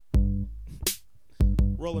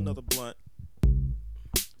Roll another blunt.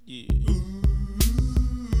 Yeah.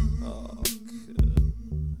 Oh, good.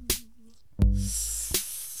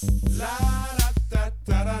 La da da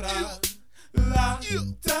da da da. La da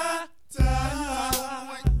da.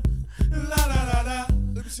 La da da da.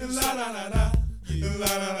 La da da da. La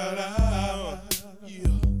da da da.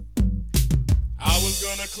 Yeah. I was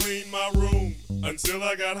gonna clean my room until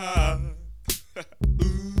I got high.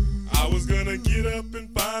 I was gonna get up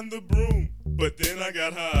and find the broom, but then I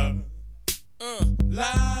got high.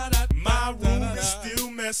 My room is still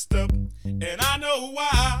messed up, and I know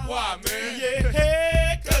why. Why, man?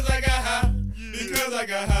 Yeah, cause I got high. Because I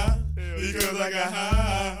got high. Because I got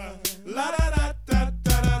high. La da da da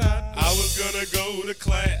da da da. I was gonna go to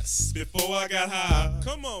class before I got high.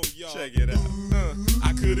 Come on, y'all. Check it out.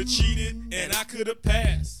 I could have cheated and I could have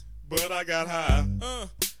passed, but I got high.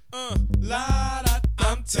 La da.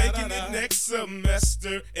 I'm taking it next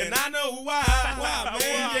semester, and I know why. Why,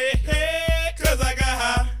 man? Yeah, cause I got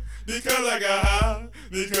high. Because I got high.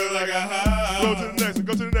 Because I got high. Go to the next one.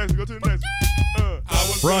 Go to the next one. Go to the next one.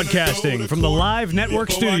 Broadcasting from the Live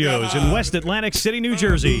Network Studios in West Atlantic City, New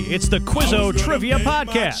Jersey, it's the Quizzo Trivia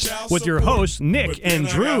Podcast with your hosts, Nick and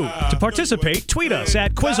Drew. To participate, tweet us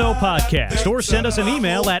at Quizzo Podcast or send us an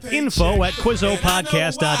email at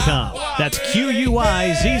info@QuizzoPodcast.com. That's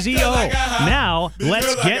QUIZZO. Now,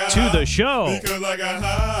 let's get to the show. Because I got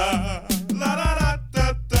high. La da da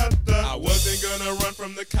da da da. I wasn't gonna run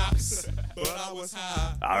from the cops, but I was high.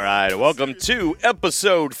 All right, welcome to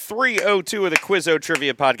episode 302 of the Quizzo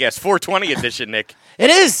Trivia Podcast, 420 edition, Nick. It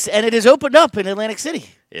is, and it is opened up in Atlantic City.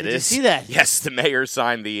 It Did is. you see that? Yes, the mayor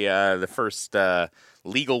signed the first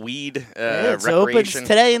legal weed Yeah, it opens recreation.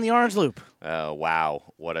 today in the Orange Loop.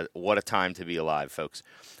 Wow, what a time to be alive, folks.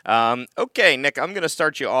 Okay, Nick, I'm going to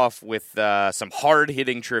start you off with some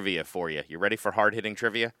hard-hitting trivia for you. You ready for hard-hitting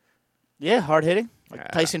trivia? Yeah, hard hitting,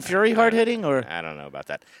 like Tyson Fury hard hitting, or I don't know about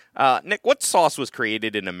that. Nick, what sauce was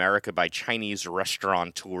created in America by Chinese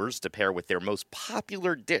restaurateurs to pair with their most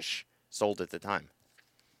popular dish sold at the time?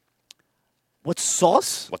 what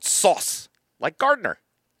sauce? What sauce? Like Gardner.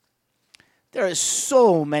 There are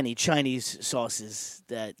so many Chinese sauces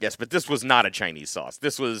that. Yes, but this was not a Chinese sauce.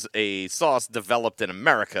 This was a sauce developed in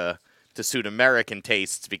America to suit American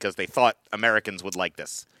tastes because they thought Americans would like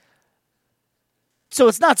this. So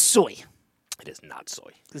it's not soy, It is not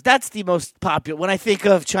soy. because that's the most popular. When I think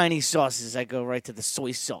of Chinese sauces, I go right to the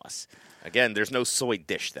soy sauce. Again, there's no soy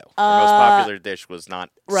dish, though. Their most popular dish was not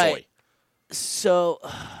right. soy. So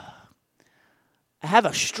I have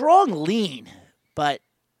a strong lean, but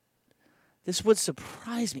this would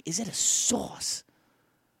surprise me. Is it a sauce?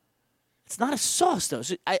 It's not a sauce, though.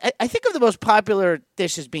 So I think of the most popular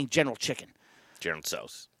dish as being General Chicken. General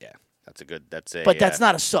sauce. Yeah, that's a. But that's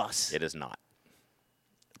not a sauce. It is not.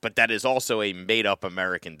 But that is also a made-up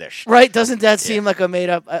American dish. Right? Doesn't that seem like a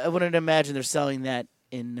made-up? I wouldn't imagine they're selling that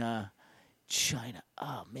in China.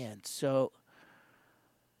 Oh, man. So,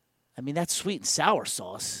 I mean, that sweet and sour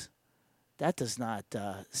sauce, that does not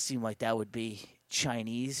seem like that would be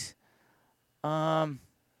Chinese. Man,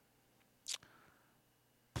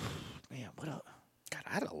 what else? God,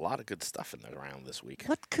 I had a lot of good stuff in the round this week.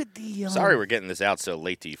 What could the... Sorry we're getting this out so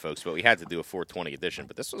late to you folks, but we had to do a 420 edition.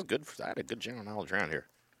 But this was good. I had a good general knowledge round here.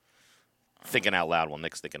 Thinking out loud while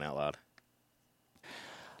Nick's thinking out loud.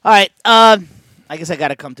 All right. I guess I got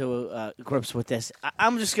to come to grips with this.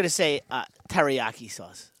 I'm just going to say teriyaki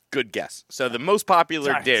sauce. Good guess. So the most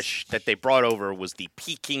popular Sorry. dish that they brought over was the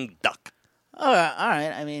Peking duck. All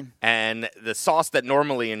right. I mean... And the sauce that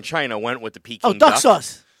normally in China went with the Peking duck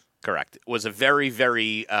sauce. Correct. It was a very,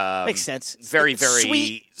 very... Makes sense. Very, very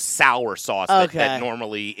Sweet. sour sauce that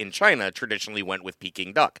normally in China traditionally went with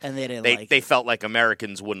Peking duck. And they didn't like They it. felt like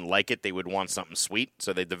Americans wouldn't like it. They would want something sweet,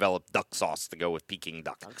 so they developed duck sauce to go with Peking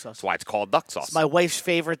duck. Duck sauce. That's why it's called duck sauce. It's my wife's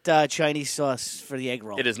favorite Chinese sauce for the egg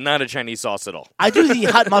roll. It is not a Chinese sauce at all. I do the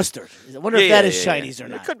hot mustard. I wonder if that is Chinese or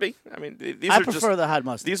not. It could be. I mean, these I are prefer the hot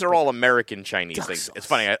mustard. These are all American Chinese Duck things. sauce. It's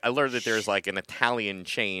funny. I learned that there's like an Italian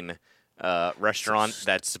chain restaurant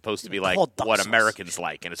that's supposed to be like called duck what sauce. Americans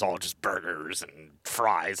like, and it's all just burgers and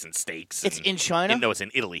fries and steaks. It's and, in China? No, it's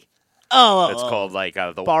in Italy. Oh, It's called like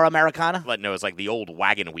the Bar Americana. No, it's like the old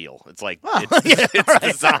wagon wheel. It's like Oh, it's right.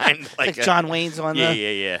 designed like Like John Wayne's on yeah.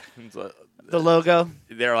 It's, the logo.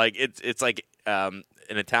 they're like it's like an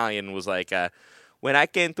Italian was like when I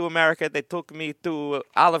came to America, they took me to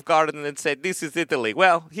Olive Garden and said, "This is Italy."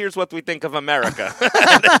 Well, here's what we think of America.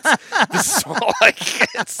 It's so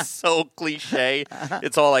it's so cliche.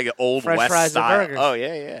 It's all like old French West fries and style. burgers. Oh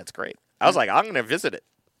yeah, it's great. I was like, I'm gonna visit it.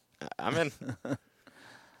 I'm in.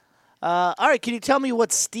 All right, can you tell me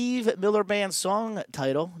what Steve Miller Band's song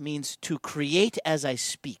title means? To create as I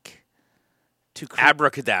speak. To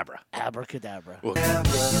Abracadabra. Abracadabra. Well,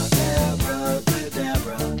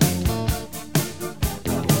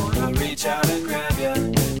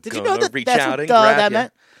 Did you know that reach that's out what and grab that ya.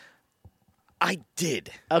 meant? I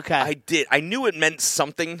did. Okay. I did. I knew it meant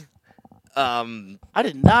something. I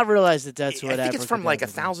did not realize that that's what I think it's from like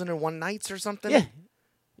abracadabra 1001 Nights or something. meant.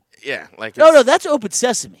 Yeah. Like Yeah. No, it's- that's Open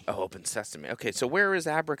Sesame. Oh, Open Sesame. Okay, so where is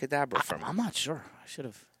Abracadabra from? I'm not sure. I should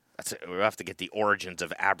have. We'll have to get the origins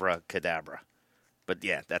of Abracadabra. But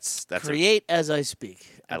yeah, that's Create as I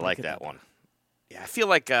speak. I like that Abracadabra. one. Yeah, I feel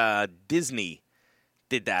like Disney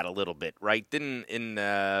did that a little bit, right? Didn't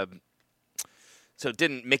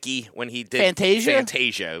Mickey when he did Fantasia?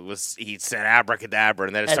 Fantasia he said abracadabra,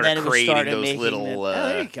 and then it And started then it creating started those making little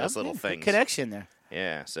there you go. those little Yeah, good things. connection there.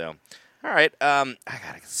 Yeah. So, all right. I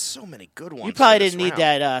got so many good ones. You probably for this didn't need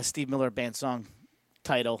round. that Steve Miller Band song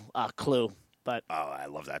title clue, but Oh, I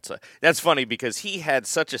love that. So, that's funny because he had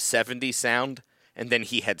such a 70s sound, and then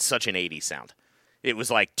he had such an 80s sound. It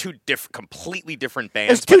was like two completely different bands.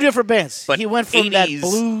 there's two different bands. but He went from that 80s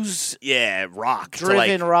blues. Yeah, rock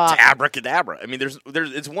Driven to rock. to abracadabra. I mean, there's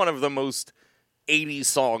it's one of the most 80s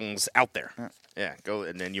songs out there. Yeah, go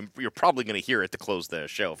and then you're probably going to hear it to close the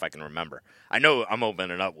show if I can remember. I know I'm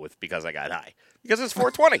opening up with Because I Got High because it's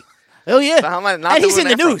 420. Oh yeah, So how am I not and he's doing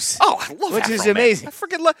in the Afro? news. Oh, I love which Afro is Man. amazing. I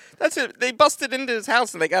freaking that's it. They busted into his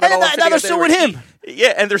house and they got And it all. now they're suing him.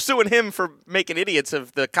 Yeah, and they're suing him for making idiots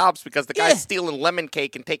of the cops because the guy's Yeah. stealing lemon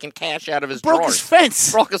cake and taking cash out of his Broke drawers. his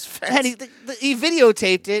fence. Broke his fence. And he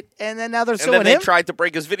videotaped it, and then now they're and suing then they him. tried to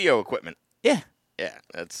break his video equipment. Yeah, Yeah,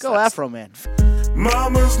 that's go that's, Afro Man.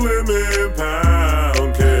 Mama's lemon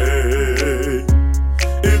pound cake.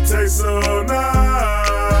 It tastes so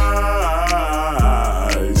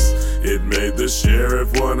nice. It made the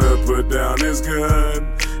sheriff wanna put down his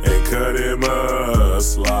gun and cut him a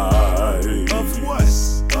slice. Of what?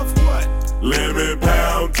 Of what? Lemon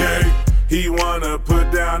pound cake. He wanna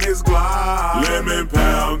put down his glide. Lemon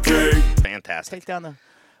pound cake. fantastic. Take down the.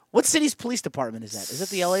 What city's police department is that? Is it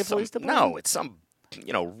the LA police department? No, it's some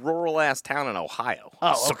rural ass town in Ohio.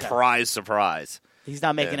 Oh, okay. Surprise, surprise. He's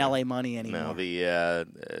not making LA money anymore. No,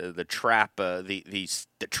 the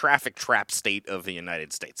traffic trap state of the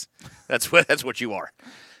United States. That's what you are.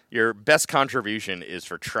 Your best contribution is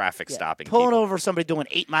for traffic stopping. Pulling people. over somebody doing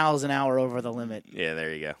 8 miles an hour over the limit. Yeah,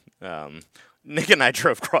 there you go. Nick and I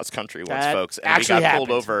drove cross country once, That folks, and we actually got pulled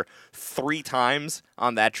happened. over 3 times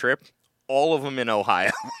on that trip. All of them in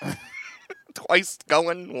Ohio. Twice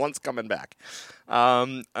going, once coming back. All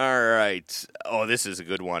right. Oh, this is a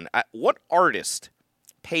good one. What artist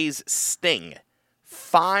pays Sting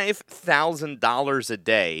 $5,000 a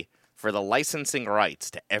day for the licensing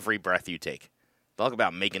rights to Every Breath You Take? Talk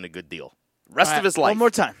about making a good deal. Rest All right, of his life. One more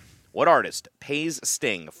time. What artist pays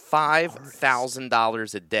Sting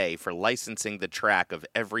 $5,000 a day for licensing the track of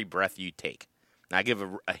Every Breath You Take? Now, I give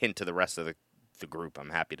a hint to the rest of the group. I'm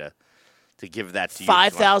happy to give that to you.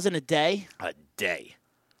 5,000 a day. A day.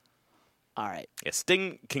 All right. Yeah,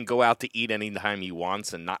 Sting can go out to eat anytime he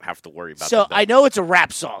wants and not have to worry about So the I know it's a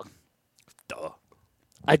rap song. Duh.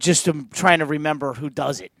 I just am trying to remember who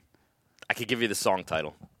does it. I could give you the song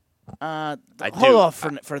title. Hold do. off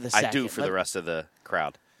for the second. I do for the Let- rest of the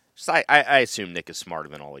crowd. Just, I assume Nick is smarter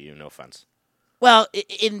than all of you. No offense. Well,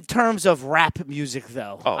 in terms of rap music,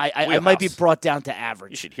 though, Oh, I might be wheelhouse. brought down to You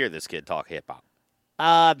average. should hear this kid talk hip hop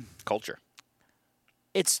culture.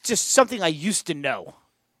 It's just something I used to know.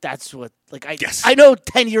 That's what, Yes. I know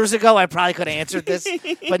 10 years ago I probably could have answered this,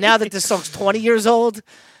 but now that this song's 20 years old,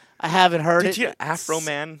 I haven't heard it. Did you Afro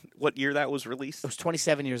Man? What year that was released? It was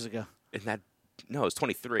 27 years ago. No, it was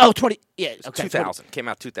 23. Oh, 20. Yeah, okay. 2000 came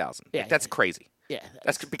out 2000. Yeah, That's yeah. crazy. Yeah.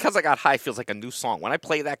 That's Because I Got High feels like a new song. When I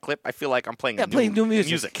play that clip, I feel like I'm playing playing new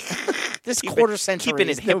music. This quarter century. Keeping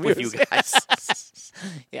is it hip new with you music. guys.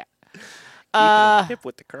 Yeah. Keeping it hip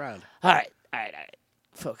with the crowd. All right.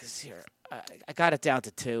 Focus here. I got it down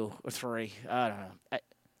to 2 or 3. I don't know.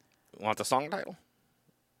 Want the song title?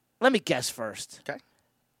 Let me guess first. Okay.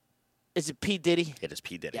 Is it P. Diddy? It is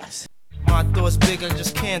P. Diddy. Yes. My thoughts big, I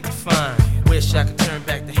just can't define. Wish I could turn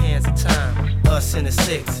back the hands of time. Us in the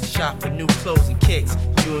 6, shop for new clothes and kicks.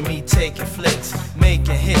 You and me taking flicks,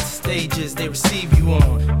 making hits, stages they receive you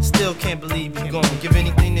on. Still can't believe you gone. Give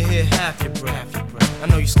anything to hear half your breath. I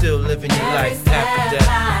know you still living your life after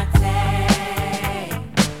death.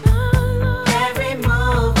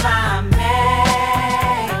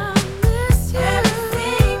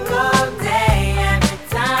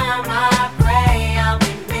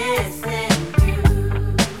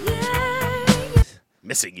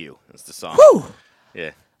 Missing You is the song. Whew.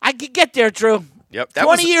 Yeah. I can could get there, Drew. Yep.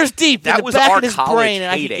 20 years deep in That the was back our of his college brain,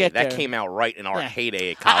 and I could heyday. get That there. came out right in our Yeah.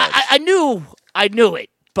 heyday at college. I knew it,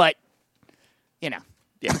 but, you know.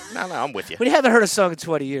 Yeah, no, I'm with you. When you haven't heard a song in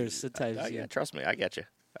 20 years, sometimes. Yeah, trust me, I get you.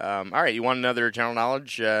 All right, you want another general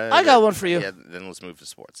knowledge? I got one for you. Yeah, then let's move to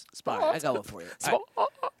sports. All right, I got one for you. All right.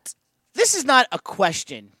 Sports. This is not a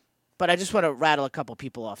question, but I just want to rattle a couple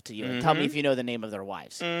people off to you and tell me if you know the name of their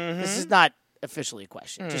wives. This is not officially a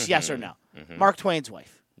question, just yes or no. Mark Twain's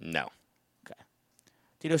wife. No. Okay.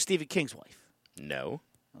 Do you know Stephen King's wife? No.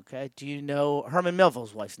 Okay. Do you know Herman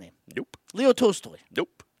Melville's wife's name? Nope. Leo Tolstoy.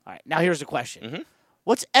 Nope. All right. Now here's the question.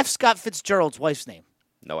 What's F. Scott Fitzgerald's wife's name?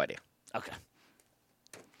 No idea. Okay.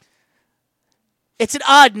 It's an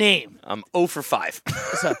odd name. I'm 0 for 5.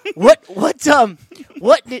 So, well,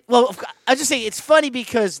 I'll just say it's funny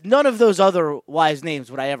because none of those other wives'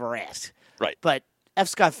 names would I ever ask. Right. But F.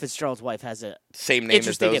 Scott Fitzgerald's wife has a Same name as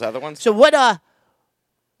interesting those name. other ones? So what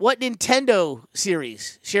Nintendo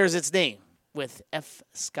series shares its name with F.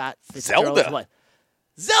 Scott Fitzgerald's Zelda. wife?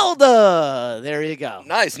 Zelda. There you go.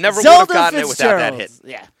 Nice. Never would have Zelda gotten it without that hit.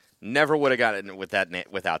 Fitzgerald. Yeah. Never would have gotten it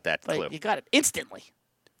without that clue. But you got it instantly.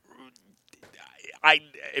 I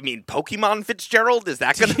mean, Pokemon Fitzgerald? Is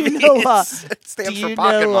that going to be? you know, It stands do for you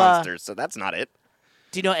Pocket know, Monsters, so that's not it.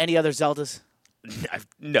 Do you know any other Zeldas?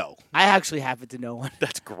 No. I actually happen to know one.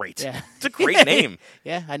 That's great. Yeah. It's a great name.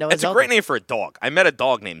 Yeah, I know It's a Zelda. great name for a dog. I met a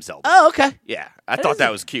dog named Zelda. Oh, okay. Yeah, I thought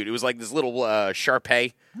that was cute. It was like this little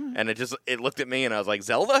Shar-Pei, and it looked at me, and I was like,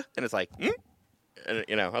 Zelda? And it's like,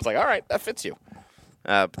 And, I was like, all right, that fits you.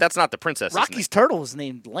 But that's not the princess. Rocky's turtle was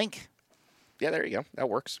named Link. Yeah, there you go. That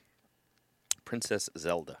works. Princess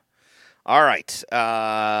Zelda. All right,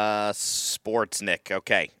 sports, Nick.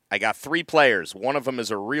 Okay, I got 3 players. One of them is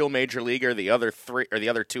a real major leaguer. The other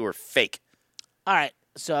 2 are fake. All right,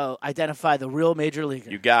 so identify the real major leaguer.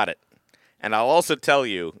 You got it. And I'll also tell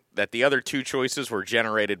you that the other 2 choices were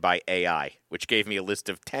generated by AI, which gave me a list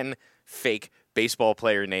of 10 fake baseball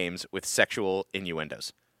player names with sexual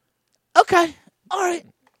innuendos. Okay, all right.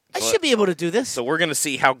 I should be able to do this. So we're going to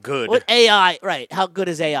see how good. What AI? Right? How good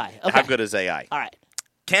is AI? Okay. How good is AI? All right.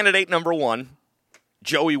 Candidate number 1,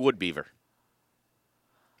 Joey Woodbeaver.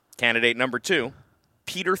 Candidate number 2,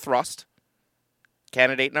 Peter Thrust.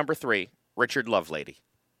 Candidate number 3, Richard Lovelady.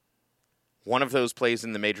 One of those plays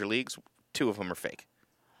in the major leagues. 2 of them are fake.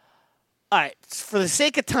 All right. For the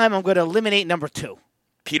sake of time, I'm going to eliminate number 2.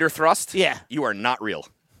 Peter Thrust? Yeah. You are not real.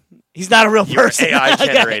 He's not a real You're person. AI Okay.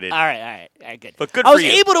 generated. All right, good. But good I for was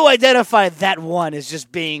you. able to identify that one as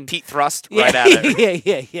just being Pete Thrust, yeah, right at it.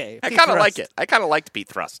 yeah. I Pete kind of Thrust. like it. I kind of liked Pete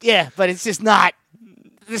Thrust. Yeah, but it's just not.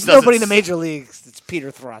 There's Doesn't nobody in the s- major leagues that's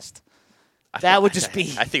Peter Thrust. That would just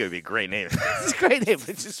be. I think it would be a great name. It's a great name, but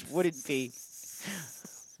it just wouldn't be.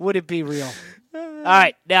 Would it be real? All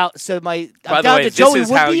right, now so I'm By the down way, to this Joey is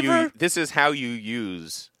how Woodbeaver. this is how you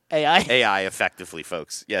use AI. AI effectively,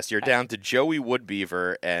 folks. Yes, you're down to Joey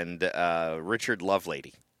Woodbeaver and Richard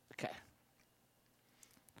Lovelady. Okay.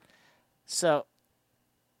 So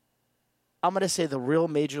I'm gonna say the real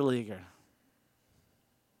major leaguer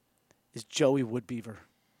is Joey Woodbeaver.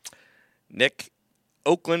 Nick,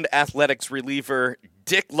 Oakland Athletics reliever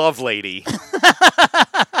Dick Lovelady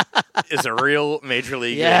is a real Major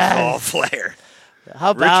League Baseball player.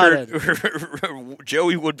 How about it?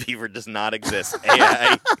 Joey Woodbeaver does not exist.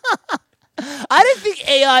 AI. I didn't think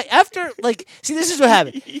AI after see this is what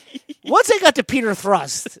happened. Once I got to Peter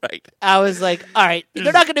Thrust, Right. I was like, all right,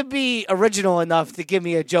 they're not going to be original enough to give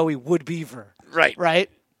me a Joey Woodbeaver, Right. right?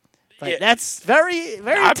 But Yeah. that's very,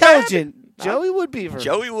 very Not intelligent. Joey Woodbeaver.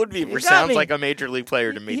 Joey You Woodbeaver got sounds me. like a Major League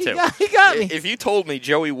player to me, He too. got me. If you told me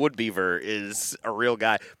Joey Woodbeaver is a real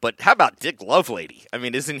guy, but how about Dick Lovelady? I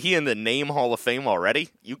mean, isn't he in the Name Hall of Fame already?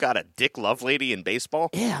 You got a Dick Lovelady in baseball?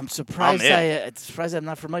 Yeah, I'm surprised. in. Surprised I'm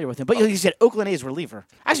not familiar with him. But you said Oakland A's reliever.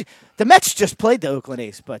 Actually, the Mets just played the Oakland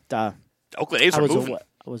A's, but Oakland A's I are was moving. away.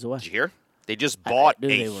 I was away. Did you hear? They just bought knew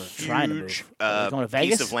a they were trying to huge move. Are they going to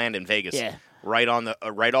Vegas? piece of land in Vegas, Yeah. right on the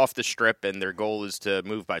right off the strip, and their goal is to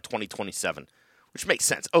move by 2027, which makes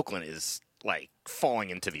sense. Oakland is like falling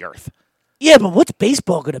into the earth. Yeah, but what's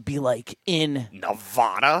baseball going to be like in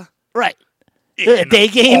Nevada, right? A day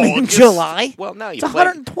game in August? July. Well, no, you It's play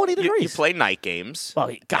 120 You degrees. play night games. Well,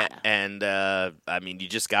 you gotta. And I mean, you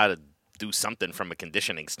just got to do something from a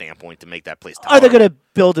conditioning standpoint to make that place. Are they tolerable. going to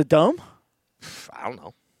build a dome? I don't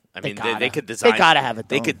know. I They mean, gotta. they could They design. gotta have a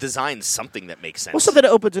They dome. could design something that makes sense. Well, something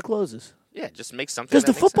that opens and closes. Yeah, just make something. Does that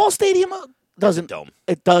the makes football sense. stadium doesn't? dome?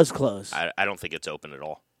 It does close. I don't think it's open at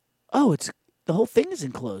all. Oh, it's the whole thing is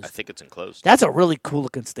enclosed. I think it's enclosed. That's a really cool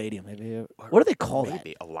looking stadium. What do they call that?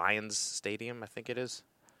 Maybe a Lions Stadium, I think it is.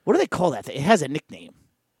 What do they call that? It has a nickname.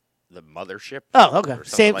 the mothership. Oh, okay. or something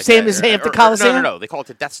Same like as that. at the Or- Coliseum? No. They call it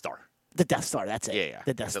the Death Star. The Death Star, that's it. Yeah.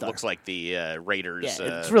 The Death 'Cause Star. It looks like the Raiders.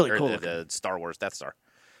 Yeah, it's really or cool The Star Wars Death Star.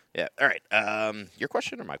 Yeah. All right. Your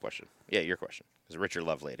question or my question? Yeah, your question. It's Richard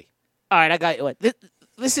Lovelady. All right, I got you.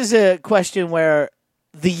 This is a question where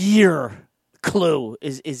the year clue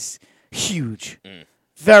is huge.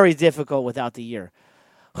 Very difficult without the year.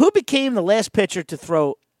 Who became the last pitcher to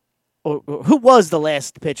throw, or who was the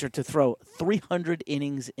last pitcher to throw 300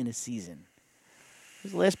 innings in a season?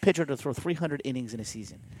 Who's the last pitcher to throw 300 innings in a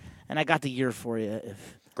season? And I got the year for you.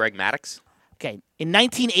 Greg Maddux. Okay, in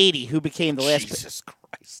 1980, who became the last? Jesus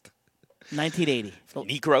Christ. 1980.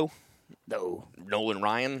 Negro. No. Nolan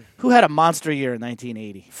Ryan. Who had a monster year in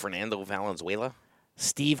 1980? Fernando Valenzuela.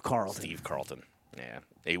 Steve Carlton. Steve Carlton. Yeah.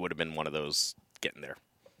 He would have been one of those getting there.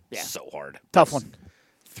 Yeah. So hard. Tough one.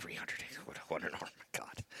 300. What an arm. My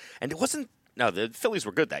God. And it wasn't. No, the Phillies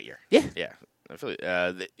were good that year. Yeah. Yeah.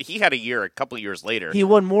 He had a year a couple years later. He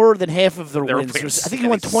won more than half of their wins. I think he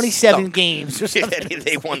won 27 games or something. Yeah,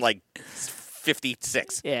 they won like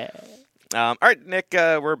 56. Yeah. All right, Nick,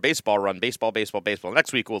 we're a baseball run. Baseball.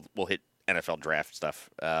 Next week we'll hit NFL draft stuff.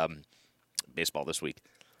 Baseball this week.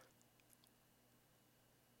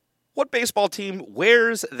 What baseball team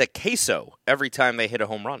wears the queso every time they hit a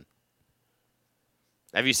home run?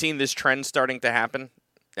 Have you seen this trend starting to happen?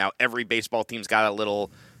 Now, every baseball team's got a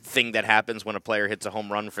little thing that happens when a player hits a home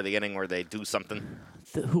run for the inning where they do something.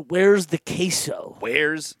 Who wears the queso?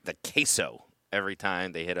 Wears the queso every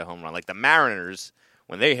time they hit a home run. Like the Mariners,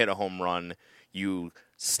 when they hit a home run, you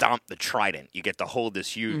stomp the trident. You get to hold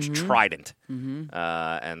this huge trident,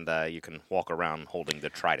 and you can walk around holding the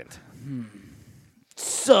trident.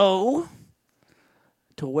 So,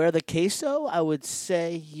 to wear the queso, I would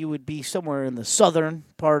say you would be somewhere in the southern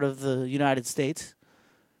part of the United States.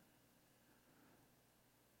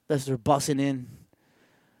 Unless they're bussing in.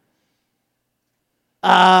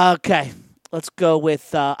 Okay, let's go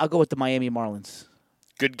with. I'll go with the Miami Marlins.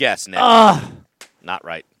 Good guess, Nick. Not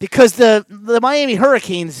right. Because the Miami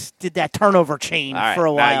Hurricanes did that turnover chain All right. for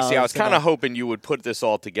a while. Now, you see, I was kind of hoping you would put this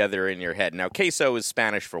all together in your head. Now, queso is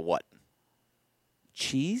Spanish for what?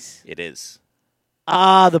 Cheese? It is.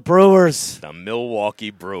 The Brewers. The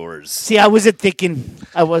Milwaukee Brewers. See, I wasn't thinking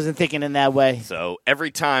in that way. So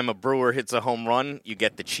every time a Brewer hits a home run, you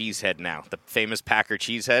get the cheese head now. The famous Packer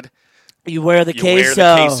cheese head. You wear the queso. You wear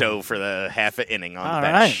the queso for the half an inning on All the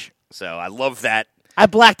bench. right. So I love that. I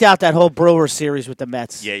blacked out that whole Brewer series with the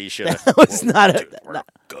Mets. Yeah, you should have. That was not Dude, we're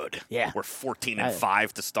good. Yeah. We're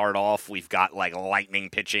 14-5 to start off. We've got like lightning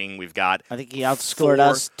pitching. We've got. I think he outscored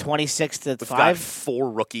us 26-5. We've got 4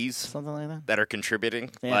 rookies. Something like that are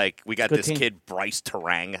contributing. Yeah. Like we got Good this team. kid Bryce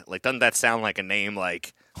Terang. Like, doesn't that sound like a name?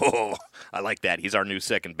 Like, oh, I like that. He's our new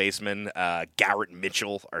second baseman. Garrett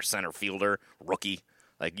Mitchell, our center fielder, rookie.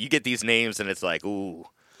 Like, you get these names and it's like, ooh.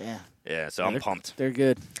 Yeah, so I'm pumped. They're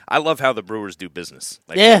good. I love how the Brewers do business.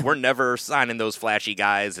 Like, Yeah. we're never signing those flashy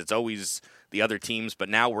guys. It's always the other teams, but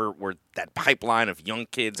now we're that pipeline of young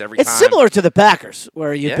kids every time. It's similar to the Packers,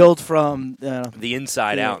 where you build from the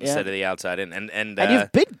inside out instead of the outside in, and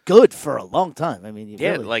you've been good for a long time. I mean, you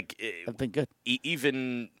really have been good.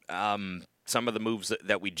 Even some of the moves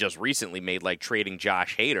that we just recently made, like trading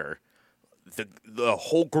Josh Hader. The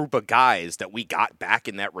whole group of guys that we got back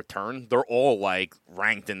in that return, they're all like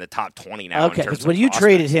ranked in the top 20 now. Okay, because when you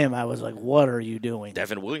traded him, I was like, "What are you doing?"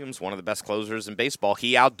 Devin Williams, one of the best closers in baseball,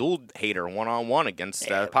 he outdueled Hader 1-on-1 against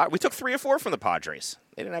we took 3 or 4 from the Padres.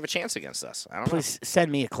 They didn't have a chance against us. I don't Please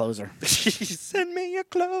send me a closer. Send me a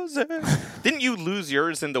closer. Didn't you lose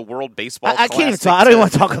yours in the World Baseball? I can't even talk. I don't even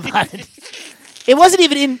want to talk about it. It wasn't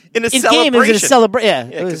even in a game. It was in a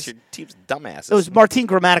celebration. Yeah, because your team's dumbasses. It was Martin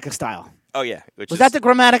Gramatica style. Oh, yeah. Was that the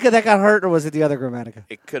Gramatica that got hurt, or was it the other Gramatica?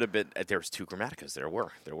 It could have been. There was 2 Gramaticas. There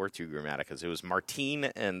were 2 Gramaticas. It was Martin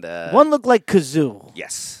and... one looked like Kazoo.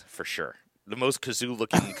 Yes, for sure. The most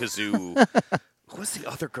Kazoo-looking Kazoo. What's the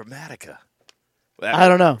other Gramatica? I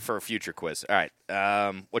don't know. For a future quiz. All right.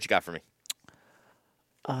 What you got for me?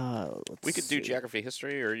 We could do geography,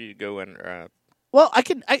 history, or you go and... Well, we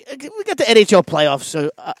got the NHL playoffs, so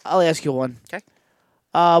I'll ask you one. Okay.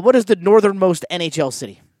 What is the northernmost NHL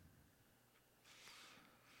city?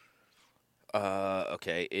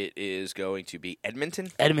 Okay, it is going to be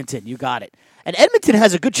Edmonton. Edmonton, you got it. And Edmonton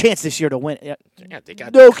has a good chance this year to win. Yeah, they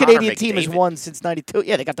got no Connor Canadian team has McDavid. won since '92.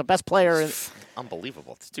 Yeah, they got the best player.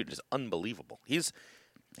 Unbelievable. This dude is unbelievable. He's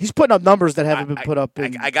putting up numbers that haven't been put up.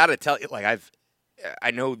 I got to tell you, like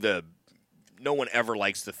I know no one ever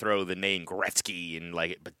likes to throw the name Gretzky and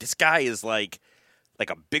but this guy is like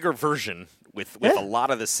a bigger version with a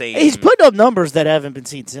lot of the same. He's putting up numbers that haven't been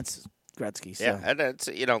seen since Gretzky. So. Yeah, and it's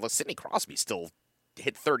Sidney Crosby's still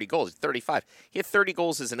hit 30 goals. He's 35. He had 30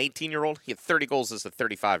 goals as an 18-year-old. He had 30 goals as a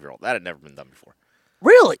 35-year-old. That had never been done before.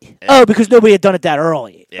 Really? Yeah. Oh, because nobody had done it that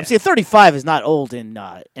early. Yeah. I'm saying 35 is not old in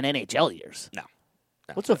NHL years. No.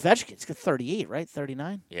 What's Ovechkin? He's got 38, right?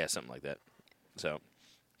 39? Yeah, something like that. So,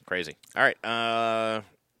 crazy. All right.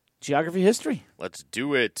 Geography, history. Let's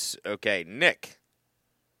do it. Okay, Nick.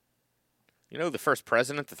 You know who the first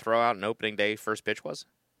president to throw out an opening day first pitch was?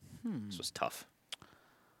 This was tough.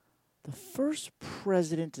 The first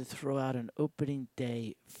president to throw out an opening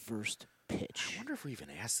day first pitch. I wonder if we even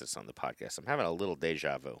asked this on the podcast. I'm having a little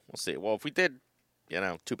deja vu. We'll see. Well, if we did,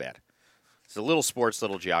 too bad. It's a little sports,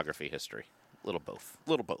 little geography, history. Little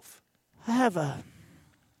both. I have a...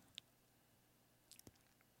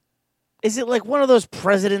 Is it like one of those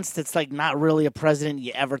presidents that's like not really a president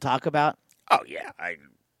you ever talk about? Oh, yeah. Like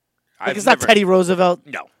it's not Teddy Roosevelt?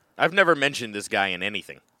 No. I've never mentioned this guy in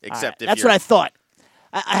anything. Except if that's you're... what I thought.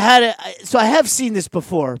 So I have seen this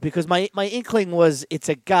before because my inkling was it's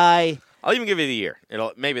a guy... I'll even give you the year.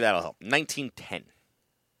 Maybe that'll help. 1910.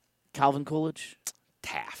 Calvin Coolidge?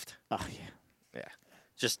 Taft. Oh, yeah. Yeah.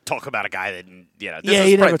 Just talk about a guy that,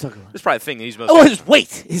 you never talk about. This is probably the thing that he's most... Oh, his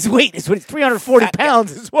weight. His weight is 340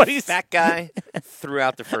 pounds is what he's... That guy threw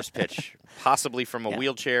out the first pitch, possibly from a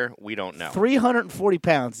wheelchair. We don't know. 340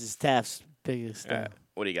 pounds is Taft's biggest...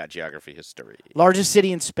 What do you got? Geography, history. Largest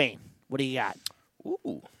city in Spain. What do you got?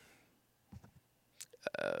 Ooh.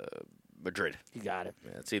 Madrid. You got it.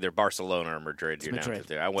 Yeah, it's either Barcelona or Madrid. It's You're Madrid.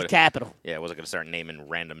 Down to The capital. Yeah, I wasn't going to start naming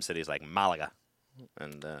random cities like Malaga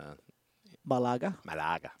and Malaga.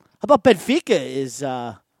 Malaga. How about Benfica is...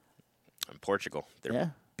 And Portugal. They're Yeah.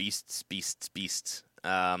 beasts.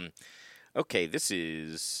 Okay, this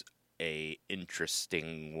is a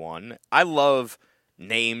interesting one. I love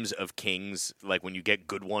names of kings, like when you get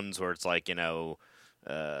good ones where it's like,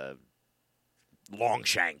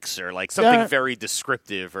 Longshanks or like something very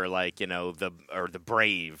descriptive or like, the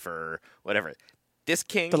brave or whatever. This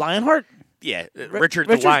king... The Lionheart? Yeah, Richard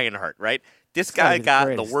the Lionheart, right? This guy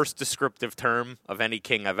got the worst descriptive term of any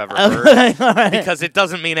king I've ever heard because it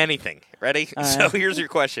doesn't mean anything. Ready? So here's your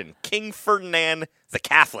question. King Ferdinand the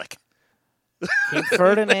Catholic. King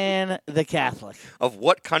Ferdinand the Catholic. Of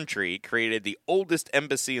what country created the oldest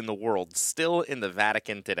embassy in the world still in the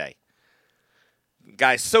Vatican today?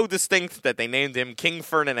 Guy's so distinct that they named him King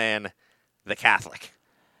Ferdinand the Catholic.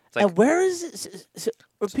 Like, and where is it?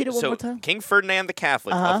 Repeat it one more time. King Ferdinand the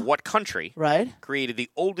Catholic of what country created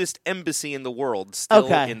the oldest embassy in the world still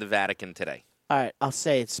in the Vatican today? All right, I'll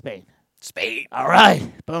say it's Spain. Spain. All right.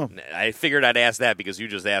 Boom. I figured I'd ask that because you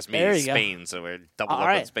just asked me Spain, so we're double up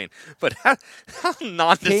on Spain. But how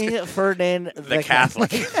King Ferdinand the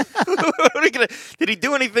Catholic. Did he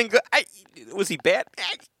do anything good? Was he bad?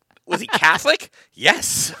 Was he Catholic?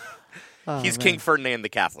 Yes. He's King Ferdinand the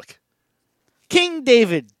Catholic. King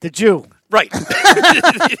David, the Jew. Right.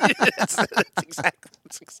 that's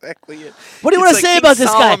exactly it. What do you want to say about this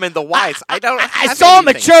guy? Solomon the Wise. I saw him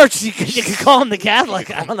at church. You could call him the Catholic.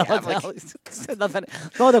 I don't know what the hell. Nothing.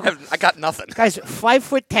 I got nothing. Guy's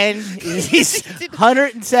 5'10". He's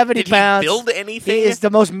 170 pounds. Did he build anything? He is the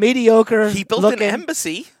most mediocre. He built an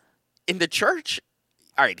embassy in the church.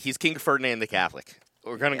 All right, he's King Ferdinand the Catholic.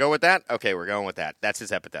 We're going to go with that? Okay, we're going with that. That's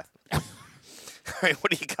his epitaph. All right,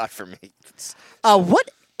 what do you got for me? What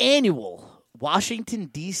annual Washington,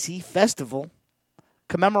 D.C. festival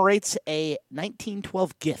commemorates a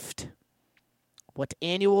 1912 gift? What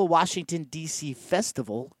annual Washington, D.C.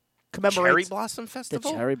 festival commemorates... Cherry Blossom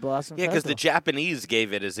Festival? The Cherry Blossom Festival. Yeah, because the Japanese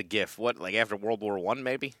gave it as a gift. What, like after World War I,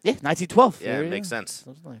 maybe? Yeah, 1912. Yeah, it makes sense.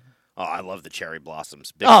 Oh, I love the cherry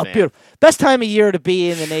blossoms. Big fan. Beautiful. Best time of year to be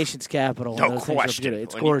in the nation's capital. No question.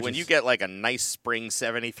 It's gorgeous. When you get like a nice spring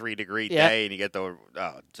 73-degree day and you get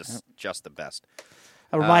just the best.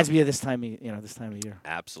 It reminds me of this time of year.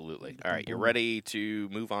 Absolutely. All right, you ready to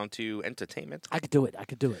move on to entertainment? I could do it.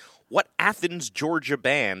 What Athens, Georgia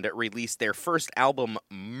band released their first album,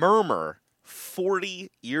 Murmur, 40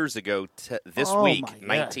 years ago this week,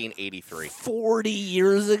 1983? 40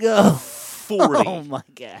 years ago? 40. Oh, my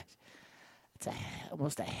gosh. It's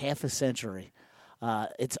almost a half a century.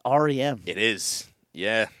 It's REM. It is.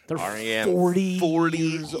 Yeah, They're REM. 40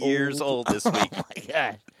 years old this week. Oh, my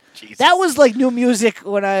God. Jesus. That was like new music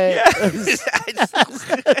when I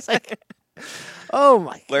was like, oh,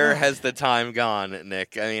 my God. Where has the time gone,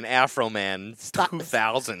 Nick? I mean, Afro Man,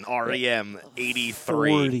 2000, REM,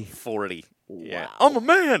 83, 40. Wow. Yeah. I'm a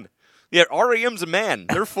man. Yeah, REM's a man.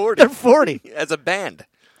 They're 40. They're 40. As a band.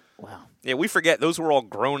 Wow. Yeah, we forget those were all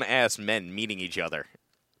grown-ass men meeting each other.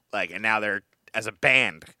 And now they're, as a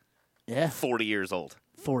band, 40 years old.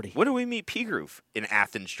 40. When did we meet P. Groove? In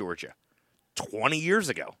Athens, Georgia. 20 years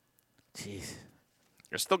ago. Jeez.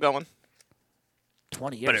 They're still going.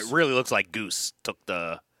 20 years. But it really looks like Goose took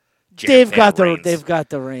the They've got the reins.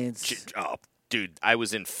 reins. Oh, dude, I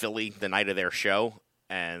was in Philly the night of their show,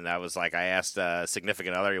 and I asked a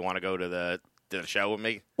significant other, you want to go to the show with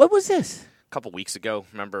me? What was this? A couple weeks ago.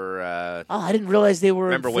 Remember? I didn't realize they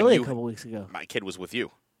were in when Philly a couple weeks ago. My kid was with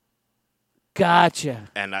you. Gotcha.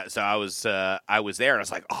 And so I was there, and I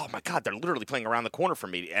was like, oh, my God, they're literally playing around the corner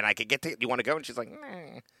from me, and I could get to, you want to go? And she's like,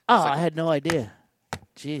 nah. I had no idea.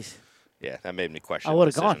 Jeez. Yeah, that made me question I would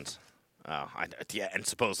have gone. Oh, yeah, and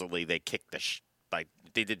supposedly they kicked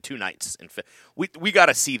they did 2 nights. We got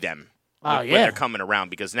to see them when they're coming around,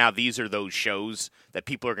 because now these are those shows that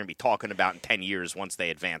people are going to be talking about in 10 years once they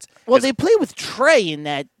advance. Well, they play with Trey in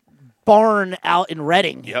that barn out in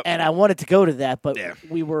Reading, and I wanted to go to that, but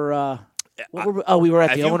we were we were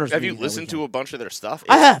at the owners. Have you listened to a bunch of their stuff?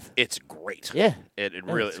 I have. It's great. Yeah, it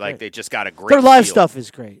really they just got a great. Their live feel. Stuff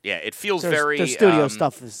is great. Yeah, it feels their studio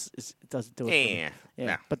stuff is doesn't do it.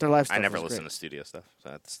 Yeah, but their live stuff. I never is listen great. to studio stuff,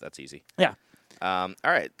 so that's easy. Yeah. All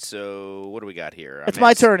right. So what do we got here? It's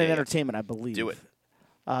my turn in entertainment, I believe. Do it.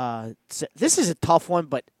 So this is a tough one,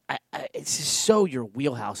 but it's just so your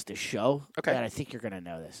wheelhouse, this show, okay, that I think you're going to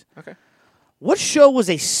know this. Okay. What show was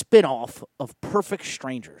a spin-off of Perfect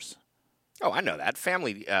Strangers? Oh, I know that.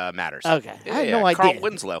 Family Matters. Okay. Yeah, I had no idea. Carl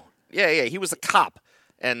Winslow. Yeah. He was a cop.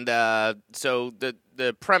 And so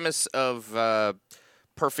the premise of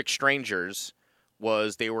Perfect Strangers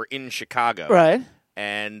was they were in Chicago. Right.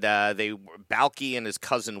 And Balky and his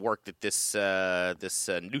cousin worked at this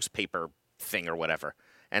newspaper thing or whatever.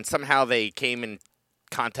 And somehow they came in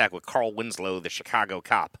contact with Carl Winslow, the Chicago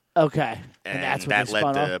cop. Okay. And that's what that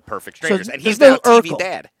led to Perfect So Strangers. and there's he's now no TV Urkel.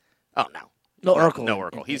 dad. Oh, no. No Urkel. No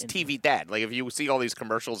Urkel. He's TV dad. Like, if you see all these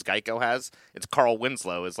commercials Geico has, it's Carl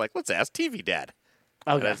Winslow. It's like, let's ask TV dad.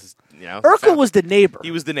 Okay. That's, Urkel was the neighbor.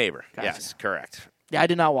 He was the neighbor. Gotcha. Yes, correct. Yeah, I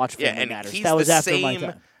did not watch Family and Matters. he's That was the after same, my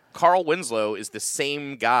time. Carl Winslow is the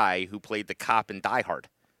same guy who played the cop in Die Hard.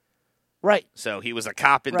 Right. So he was a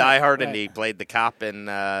cop in Die Hard, and he played the cop in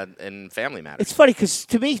Family Matters. It's funny because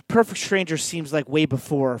to me, Perfect Strangers seems like way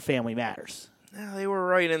before Family Matters. No, they were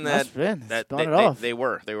right in that. They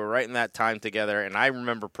were right in that time together, and I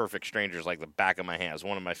remember Perfect Strangers like the back of my hand. It's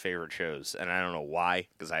one of my favorite shows, and I don't know why,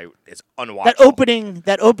 because it's unwatchable.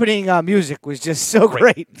 That opening music was just so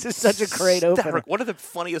great. Just such a great opener. One of the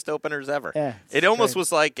funniest openers ever. Yeah, it almost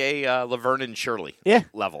was like a Laverne and Shirley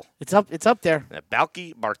level. It's up there.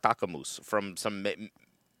 Balky Bartakamus from some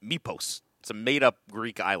Mypos, some made-up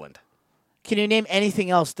Greek island. Can you name anything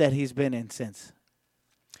else that he's been in since?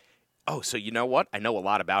 Oh, so you know what? I know a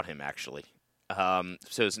lot about him, actually. So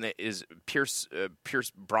his name is Pierce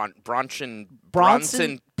Bronson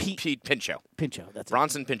Pinchot. Pinchot, that's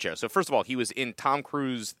Bronson Pinchot. So first of all, he was in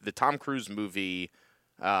the Tom Cruise movie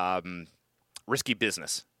Risky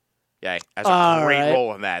Business. Yeah, has a great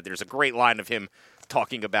role in that. There's a great line of him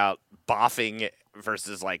talking about boffing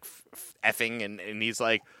versus like effing, and he's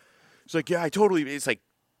like, yeah, I totally. It's like,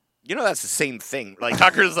 that's the same thing. Like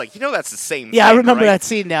Tucker's like, that's the same thing. Yeah, I remember right? that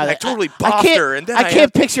scene now. I totally boffed her, and then I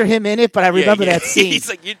can't picture him in it, but I remember that scene. He's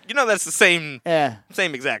like, that's the same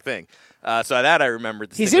exact thing. So that I remember.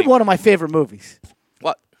 He's in one of my favorite movies.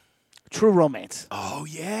 What? True Romance. Oh,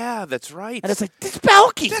 yeah, that's right. And it's like, that's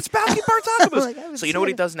Balky. That's Balky Bartakamus. So you know what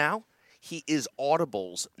he does now? He is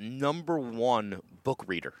Audible's #1 book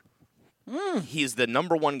reader. He's the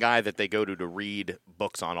 #1 guy that they go to read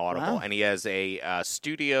books on Audible, and he has a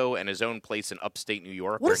studio and his own place in upstate New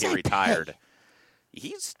York where he retired.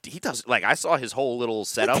 He does, like, I saw his whole little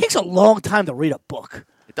setup. It takes a long time to read a book.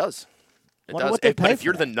 It does. It Wonder does. what they pay but if for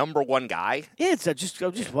you're that. the #1 guy, it's just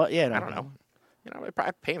what? Yeah, I don't know. They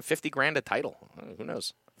probably pay him $50,000 a title. Who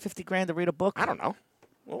knows? $50,000 to read a book? I don't know.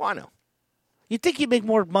 Well, I know. You'd think you'd make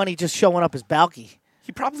more money just showing up as Balky.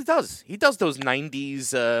 He probably does. He does those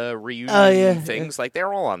 90s reunion things. Like,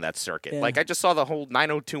 they're all on that circuit. Yeah. Like, I just saw the whole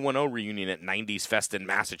 90210 reunion at 90s Fest in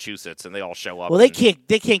Massachusetts, and they all show up. Well, they can't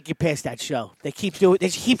get past that show. They keep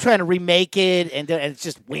trying to remake it, and it's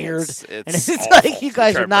just weird. It's like you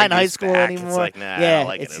guys are not in high school anymore. It's like, nah, I don't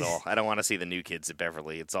like it at all. I don't want to see the new kids at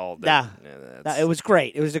Beverly. It's all... Nah, it was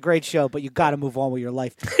great. It was a great show, but you got to move on with your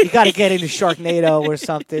life. You got to get into Sharknado or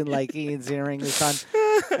something like Ian Ziering or something.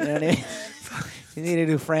 You know what I mean? You need a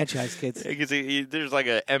new franchise, kids. Because there's like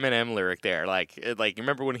a Eminem lyric there. Like,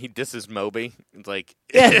 remember when he disses Moby? It's like,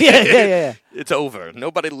 yeah. It's over.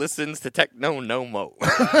 Nobody listens to techno no mo.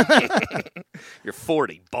 You're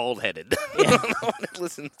 40, bald-headed. Yeah. Nobody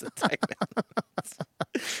listens to techno.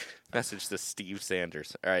 Message to Steve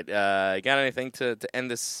Sanders. All right, you got anything to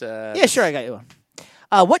end this? Yeah, sure, I got you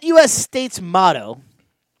one. What U.S. state's motto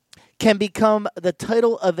can become the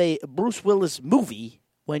title of a Bruce Willis movie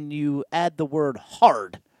when you add the word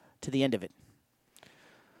hard to the end of it?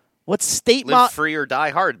 What state? Live free or die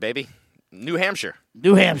hard, baby. New Hampshire.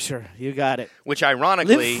 New Hampshire. You got it. Which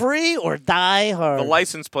ironically, live free or die hard. the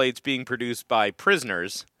license plate's being produced by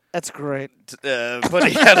prisoners. That's great.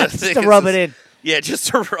 But yeah, Just to rub it in. Yeah, just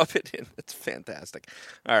to rub it in. That's fantastic.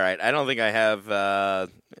 All right, I don't think I have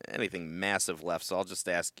anything massive left, so I'll just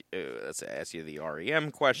ask you the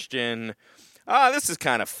REM question. This is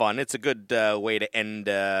kind of fun. It's a good way to end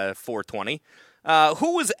 420.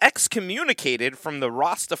 Who was excommunicated from the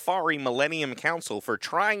Rastafari Millennium Council for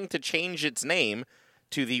trying to change its name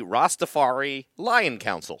to the Rastafari Lion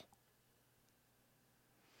Council?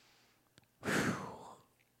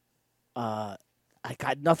 I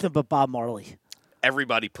got nothing but Bob Marley.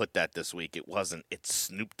 Everybody put that this week. It wasn't. It's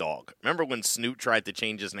Snoop Dogg. Remember when Snoop tried to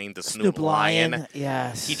change his name to Snoop Lion?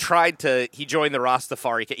 Yes. He joined the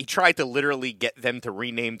Rastafari. He tried to literally get them to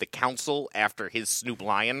rename the council after his Snoop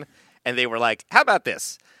Lion. And they were like, how about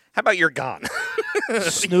this? How about you're gone?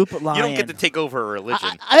 Snoop Lion. You don't get to take over a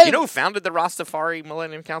religion. You know who founded the Rastafari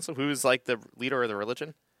Millennium Council? Who's like the leader of the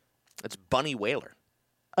religion? It's Bunny Wailer.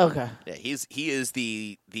 Okay. Yeah, he is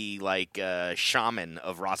the shaman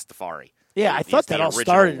of Rastafari. Yeah, I thought that all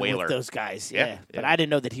started with those guys. Yeah, but I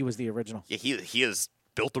didn't know that he was the original. Yeah, he has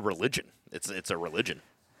built a religion. It's a religion.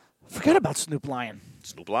 Forget about Snoop Lion.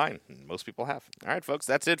 Snoop Lion. Most people have. All right, folks,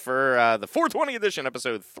 that's it for the 420 edition,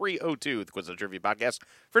 episode 302 of the Quizzo Trivia Podcast.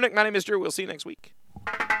 For Nick, my name is Drew. We'll see you next week.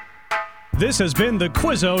 This has been the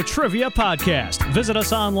Quizzo Trivia Podcast. Visit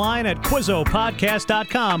us online at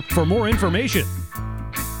QuizzoPodcast.com for more information.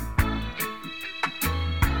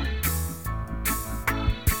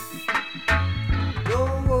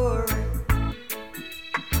 Don't worry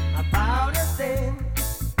about a thing,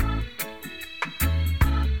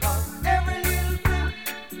 'cause every little thing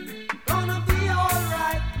gonna be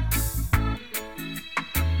alright.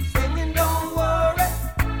 Singing, don't worry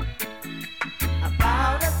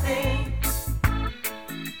about a thing,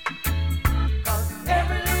 'cause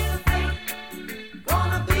every little thing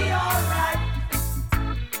gonna be alright.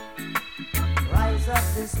 Rise up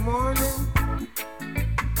this morning,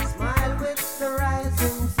 smile with the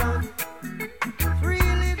rising sun. Three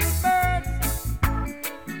little birds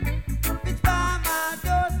pitch by my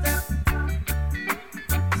doorstep,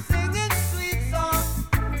 singing sweet songs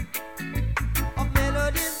of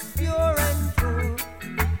melodies pure and true,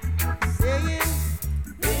 saying,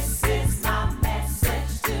 this is my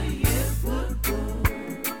message to you.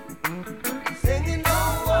 Singing,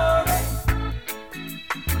 don't worry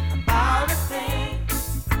about a thing,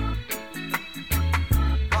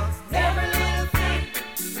 'cause every little thing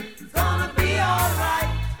is gonna be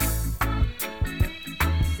alright.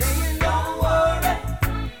 Saying, don't worry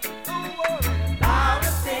about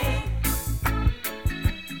a thing,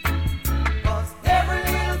 'cause every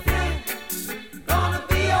little thing is gonna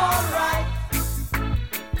be alright.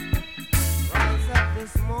 Rise up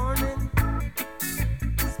this morning,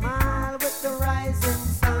 smile with the rising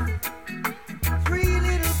sun. Three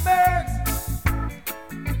little birds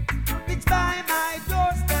pitch by my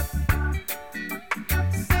doorstep,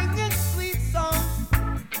 singing sweet songs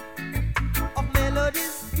of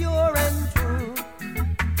melodies pure